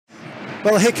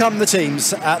Well, here come the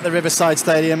teams at the Riverside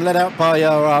Stadium, led out by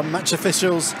our match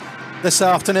officials this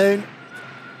afternoon.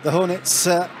 The Hornets,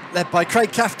 led by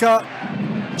Craig Cathcart,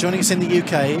 joining us in the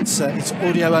UK. It's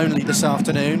audio only this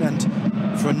afternoon,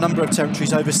 and for a number of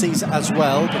territories overseas as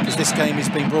well, because this game is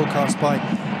being broadcast by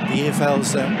the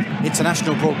EFL's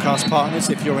international broadcast partners.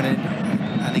 If you're in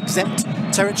an exempt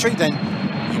territory, then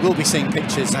you will be seeing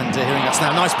pictures and hearing us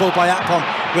now. Nice ball by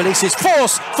Akpom, releases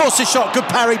Forss. Forss's shot, good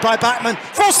parry by Backman.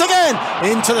 Forss again,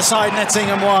 into the side netting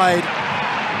and wide.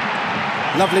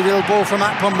 Lovely little ball from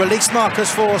Akpom, released Marcus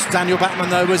Forss. Daniel Backman,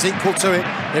 though, was equal to it.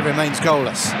 It remains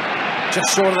goalless.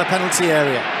 Just short of the penalty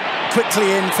area.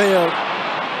 Quickly infield.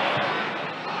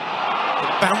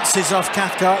 It bounces off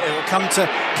Cathcart. It will come to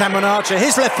Cameron Archer.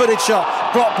 His left-footed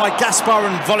shot, blocked by Gaspar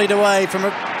and volleyed away from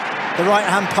the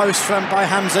right-hand post by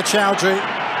Hamza Choudhury.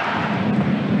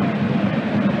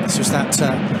 This was that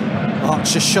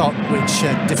Archer shot which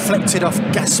deflected off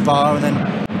Gaspar and then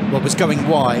was going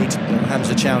wide.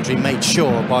 Hamza Choudhury made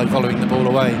sure by volleying the ball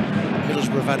away.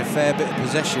 Middlesbrough have had a fair bit of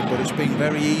possession, but it's been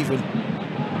very even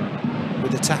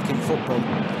with attacking football.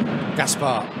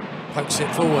 Gaspar pokes it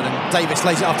forward and Davis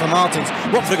lays it after Martins.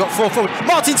 Watford got 4 forward.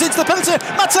 Martins into the penalty.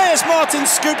 Mateus Martins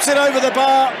scoops it over the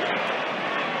bar.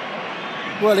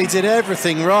 Well, he did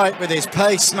everything right with his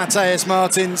pace, Mateus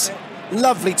Martins.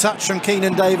 Lovely touch from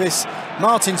Keenan Davis.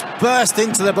 Martins burst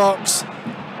into the box,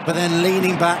 but then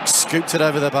leaning back, scooped it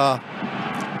over the bar.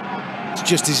 It's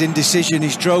just his indecision,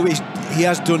 his drove. He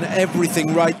has done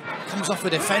everything right. Comes off a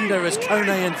defender as Kone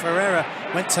and Ferreira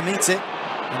went to meet it.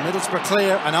 And Middlesbrough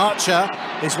clear, and Archer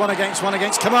is one against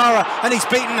Kamara, and he's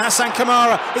beaten Hassane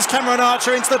Kamara. It's Cameron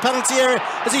Archer into the penalty area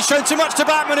as he's shown too much to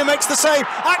Backman, who makes the save.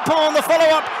 Akpom on the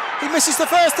follow-up. He misses the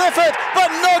first effort,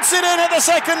 but nods it in at the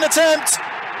second attempt.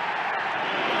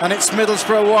 And it's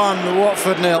Middlesbrough 1,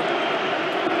 Watford 0.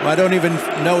 Well, I don't even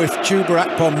know if Chuba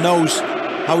Akpom knows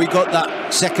how he got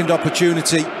that second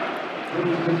opportunity.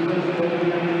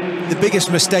 The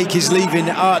biggest mistake is leaving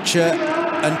Archer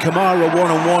and Kamara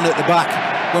one-on-one at the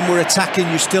back. When we're attacking,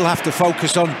 you still have to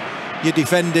focus on your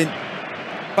defending.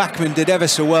 Backman did ever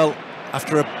so well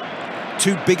after a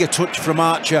too big a touch from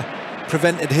Archer,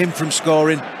 prevented him from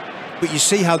scoring. But you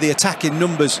see how the attacking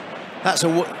numbers, that's a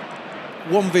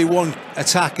 1v1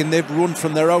 attack, and they've run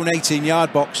from their own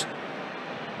 18-yard box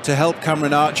to help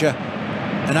Cameron Archer,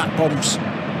 and Akpom's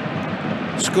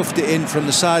scuffed it in from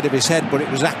the side of his head, but it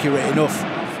was accurate enough.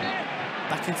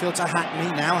 Back in field to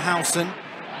Hackney, now Howson.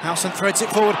 Howson threads it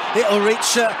forward, it'll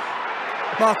reach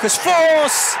Marcus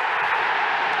Forss,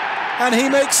 and he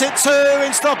makes it 2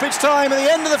 in stoppage time at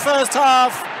the end of the first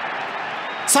half,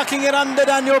 tucking it under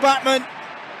Daniel Backman.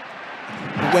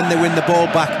 When they win the ball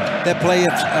back, their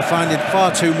players are finding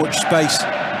far too much space.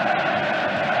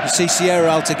 You see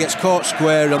Sierralta gets caught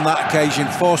square on that occasion.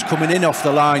 Forss coming in off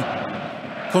the line,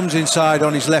 comes inside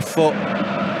on his left foot,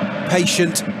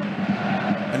 patient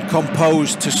and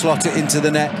composed to slot it into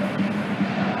the net.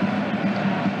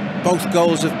 Both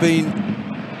goals have been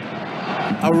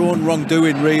our own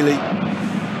wrongdoing, really,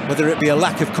 whether it be a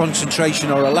lack of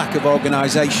concentration or a lack of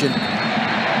organisation.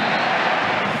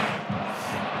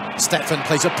 Stefan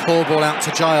plays a poor ball out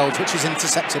to Giles, which is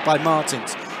intercepted by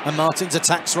Martins. And Martins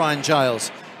attacks Ryan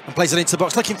Giles and plays it into the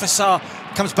box, looking for Sarr.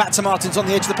 Comes back to Martins on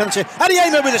the edge of the penalty.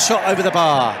 Adiemo with a shot over the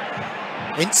bar.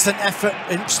 Instant effort,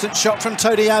 instant shot from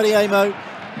Todi Adiemo.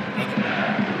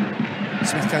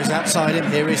 Smith goes outside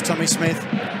him. Here is Tommy Smith.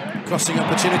 Crossing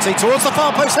opportunity towards the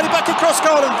far post, headed back across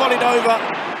goal and volleyed over.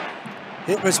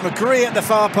 It was McGree at the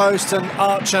far post and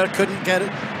Archer couldn't get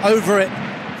it over it.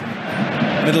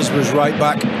 Middlesbrough's right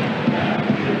back.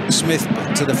 Smith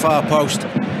to the far post,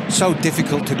 so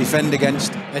difficult to defend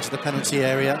against. Edge of the penalty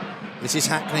area. This is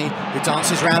Hackney, who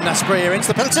dances round Asprilla into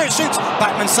the penalty area, shoots.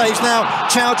 Backman saves now.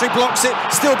 Choudhury blocks it,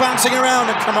 still bouncing around,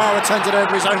 and Kamara turns it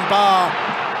over his own bar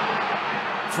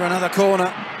for another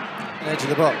corner. Edge of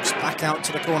the box, back out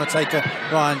to the corner taker,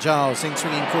 Ryan Giles, in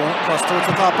swinging corner across towards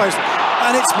the far post,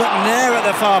 and it's McNair at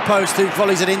the far post who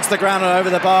volleys it into the ground and over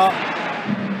the bar.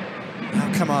 Now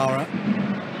Kamara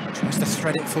tries to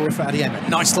thread it forward for Adiemo.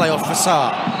 Nice layoff for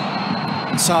Sarr.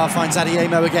 And Sarr finds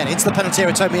Adiemo again. Into the penalty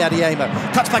area, Toby Adiemo.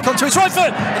 Cuts back onto his right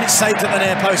foot, and it's saved at the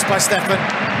near post by Stefan.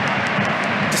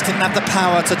 Just didn't have the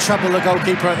power to trouble the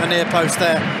goalkeeper at the near post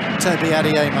there, Toby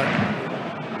Adiemo.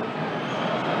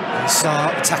 And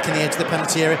Sarr attacking the edge of the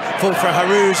penalty area. Fall for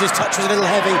Harouge, his touch was a little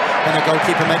heavy, and the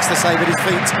goalkeeper makes the save at his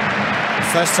feet.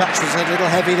 First touch was a little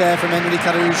heavy there from Emily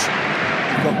Harouge.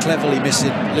 Got cleverly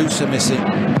missing, Looser missing.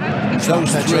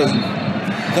 Those three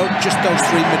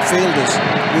midfielders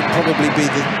would probably be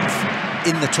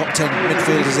in the top 10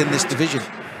 midfielders in this division.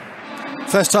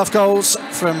 First half goals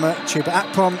from Chuba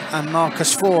Akpom and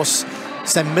Marcus Forss.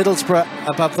 send Middlesbrough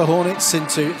above the Hornets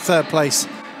into third place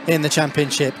in the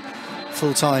Championship.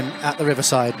 Full time at the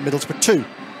Riverside. Middlesbrough 2,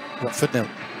 Watford 0.